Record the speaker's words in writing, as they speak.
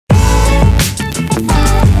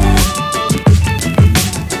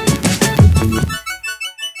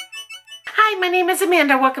is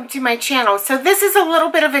Amanda. Welcome to my channel. So this is a little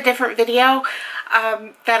bit of a different video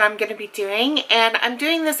that I'm going to be doing, and I'm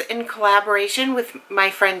doing this in collaboration with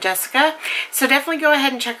my friend Jessica. So definitely go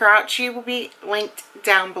ahead and check her out. She will be linked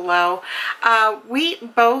down below. We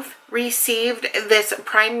both received this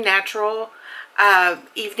Prime Natural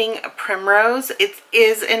evening primrose. It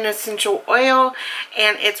is an essential oil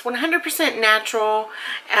and it's 100% natural.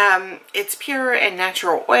 It's pure and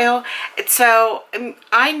natural oil. So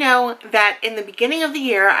I know that in the beginning of the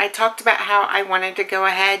year I talked about how I wanted to go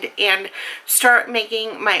ahead and start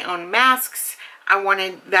making my own masks.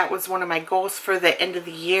 That was one of my goals for the end of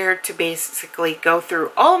the year, to basically go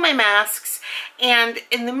through all my masks. And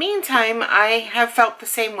in the meantime, I have felt the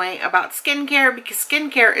same way about skincare, because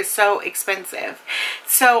skincare is so expensive.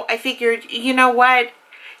 So I figured, you know what?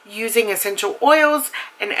 Using essential oils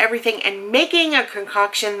and everything and making a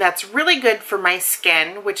concoction that's really good for my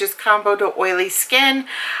skin, which is combo to oily skin,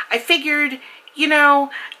 I figured, you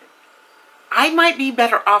know, I might be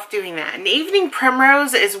better off doing that. And evening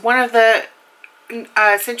primrose is one of the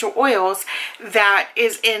essential oils that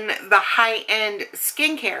is in the high-end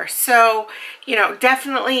skincare, so you know,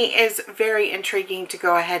 definitely is very intriguing to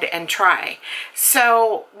go ahead and try.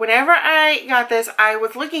 So whenever I got this, I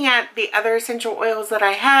was looking at the other essential oils that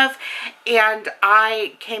I have, and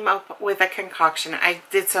I came up with a concoction. I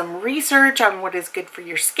did some research on what is good for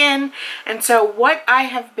your skin, and so what I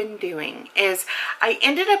have been doing is I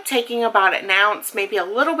ended up taking about an ounce, maybe a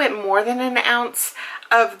little bit more than an ounce,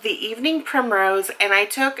 of the evening primrose, and I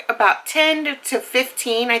took about 10 to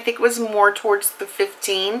 15, I think it was more towards the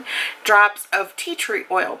 15 drops of tea tree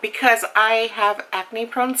oil, because I have acne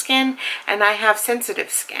prone skin and I have sensitive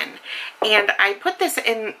skin. And I put this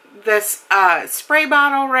in this spray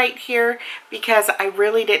bottle right here because I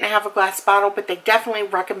really didn't have a glass bottle, but they definitely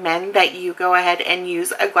recommend that you go ahead and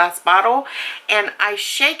use a glass bottle. And I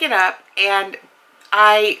shake it up, and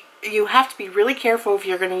you have to be really careful if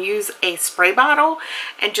you're going to use a spray bottle,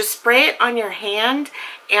 and just spray it on your hand,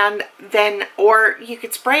 and then, or you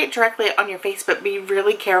could spray it directly on your face, but be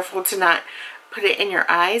really careful to not put it in your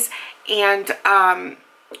eyes. And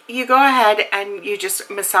you go ahead and you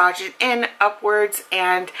just massage it in upwards,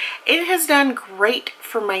 and it has done great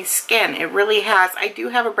for my skin. It really has. I do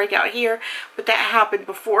have a breakout here, but that happened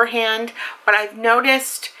beforehand. But I've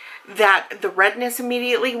noticed that the redness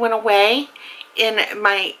immediately went away in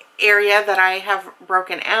my area that I have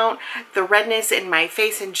broken out. The redness in my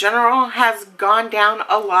face in general has gone down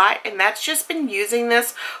a lot, and that's just been using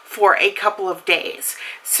this for a couple of days.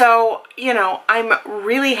 So, you know, I'm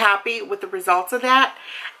really happy with the results of that.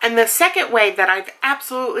 And the second way that I've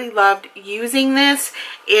absolutely loved using this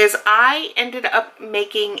is I ended up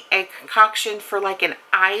making a concoction for like an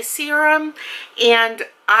eye serum. And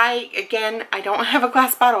again, I don't have a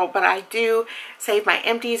glass bottle, but I do save my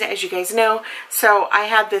empties, as you guys know. So I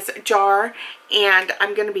have this jar, and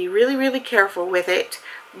I'm going to be really, really careful with it.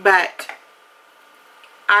 But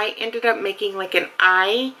I ended up making like an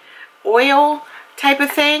eye oil type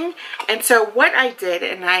of thing. And so what I did,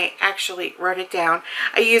 and I actually wrote it down,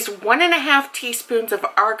 I used 1.5 teaspoons of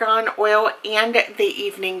argan oil and the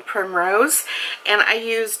evening primrose, and I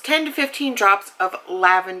used 10 to 15 drops of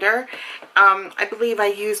lavender. I believe I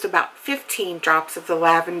used about 15 drops of the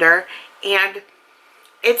lavender, and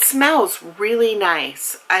it smells really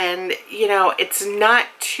nice. And you know, it's not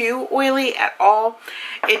too oily at all.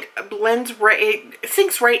 It blends right, it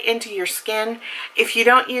sinks right into your skin if you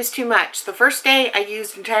don't use too much. The first day I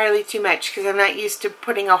used entirely too much because I'm not used to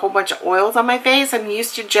putting a whole bunch of oils on my face. I'm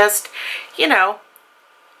used to just, you know,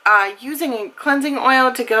 using a cleansing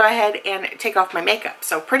oil to go ahead and take off my makeup.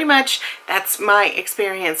 So pretty much that's my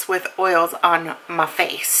experience with oils on my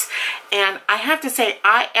face. And I have to say,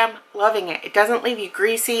 I am loving it. It doesn't leave you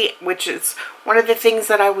greasy, which is one of the things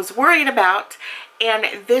that I was worried about. And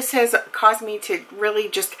this has caused me to really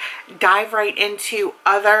just dive right into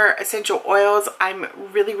other essential oils. I'm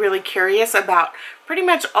really, really curious about pretty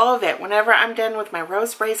much all of it. Whenever I'm done with my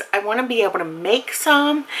rose sprays, I want to be able to make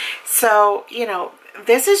some. So, you know,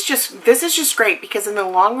 this is just great, because in the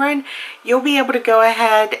long run you'll be able to go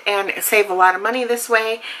ahead and save a lot of money this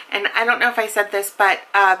way. And I don't know if I said this, but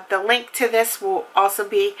the link to this will also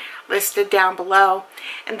be listed down below.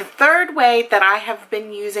 And the third way that I have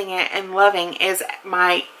been using it and loving is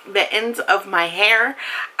the ends of my hair.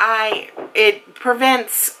 It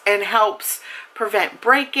prevents and helps prevent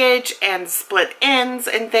breakage and split ends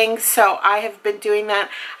and things. So I have been doing that.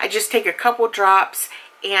 I just take a couple drops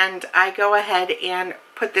and I go ahead and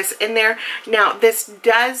put this in there. Now this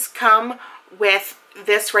does come with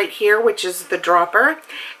this right here, which is the dropper,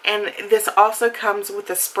 and this also comes with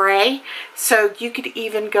a spray, so you could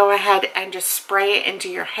even go ahead and just spray it into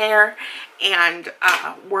your hair and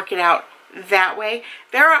work it out that way.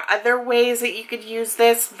 There are other ways that you could use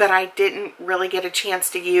this that I didn't really get a chance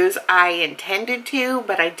to use. I intended to,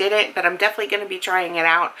 but I didn't, but I'm definitely going to be trying it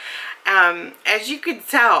out. As you could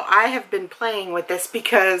tell, I have been playing with this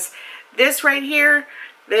because this right here,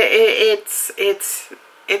 it's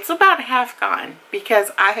about half gone because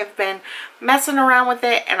I have been messing around with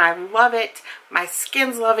it and I love it. My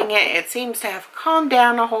skin's loving it. It seems to have calmed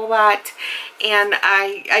down a whole lot, and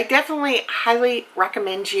I definitely highly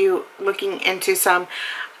recommend you looking into some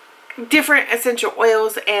different essential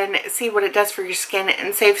oils and see what it does for your skin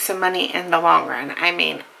and save some money in the long run. I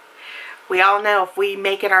mean, we all know if we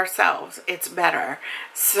make it ourselves, it's better.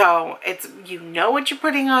 So it's, you know what you're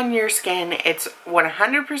putting on your skin. It's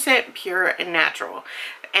 100% pure and natural.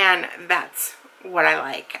 And that's what I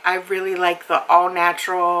like. I really like the all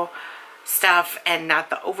natural stuff and not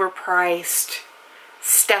the overpriced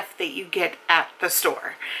stuff that you get at the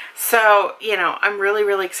store. So, you know, I'm really,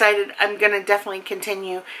 really excited. I'm going to definitely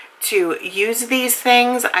continue to use these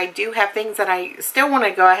things. I do have things that I still want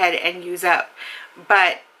to go ahead and use up.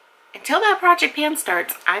 But until that project pan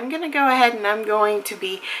starts, I'm going to go ahead and I'm going to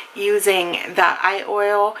be using the eye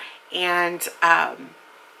oil and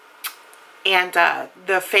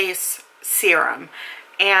the face serum.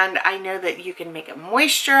 And I know that you can make a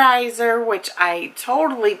moisturizer, which I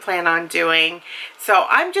totally plan on doing. So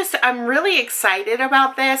I'm really excited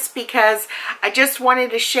about this because I just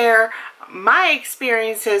wanted to share my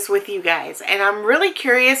experiences with you guys, and I'm really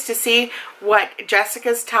curious to see what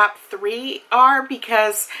Jessica's top 3 are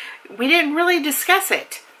because we didn't really discuss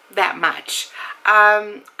it that much.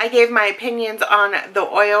 I gave my opinions on the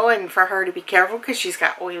oil and for her to be careful because she's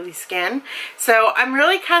got oily skin. So I'm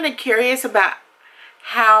really kind of curious about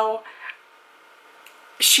how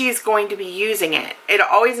she's going to be using it. It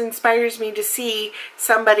always inspires me to see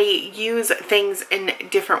somebody use things in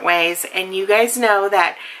different ways, and you guys know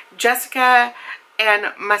that Jessica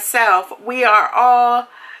and myself, we are all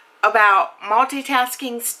about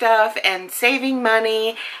multitasking stuff and saving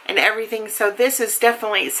money and everything. So this is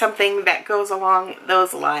definitely something that goes along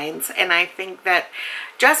those lines, and I think that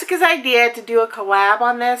Jessica's idea to do a collab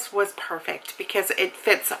on this was perfect because it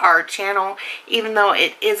fits our channel. Even though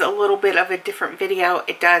it is a little bit of a different video,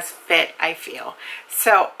 it does fit, I feel.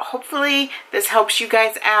 So hopefully this helps you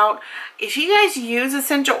guys out. If you guys use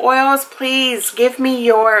essential oils, please give me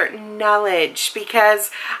your knowledge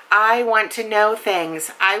because I want to know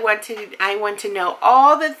things. I want to know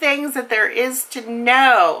all the things that there is to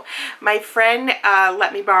know. My friend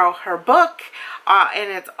let me borrow her book.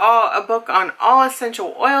 And it's all a book on all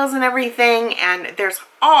essential oils and everything, and there's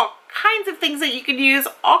all kinds of things that you can use,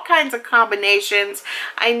 all kinds of combinations.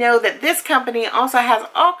 I know that this company also has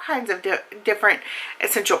all kinds of different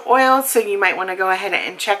essential oils, so you might want to go ahead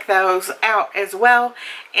and check those out as well.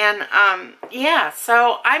 And yeah,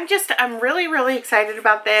 so I'm really, really excited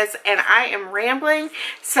about this, and I am rambling,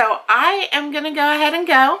 so I am gonna go ahead and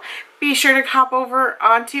go. Be sure to hop over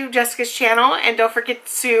onto Jessica's channel and don't forget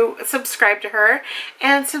to subscribe to her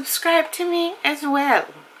and subscribe to me as well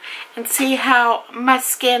and see how my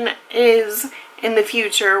skin is in the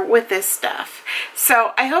future with this stuff.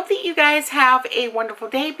 So I hope that you guys have a wonderful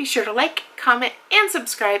day. Be sure to like, comment, and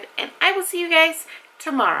subscribe, and I will see you guys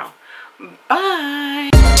tomorrow. Bye.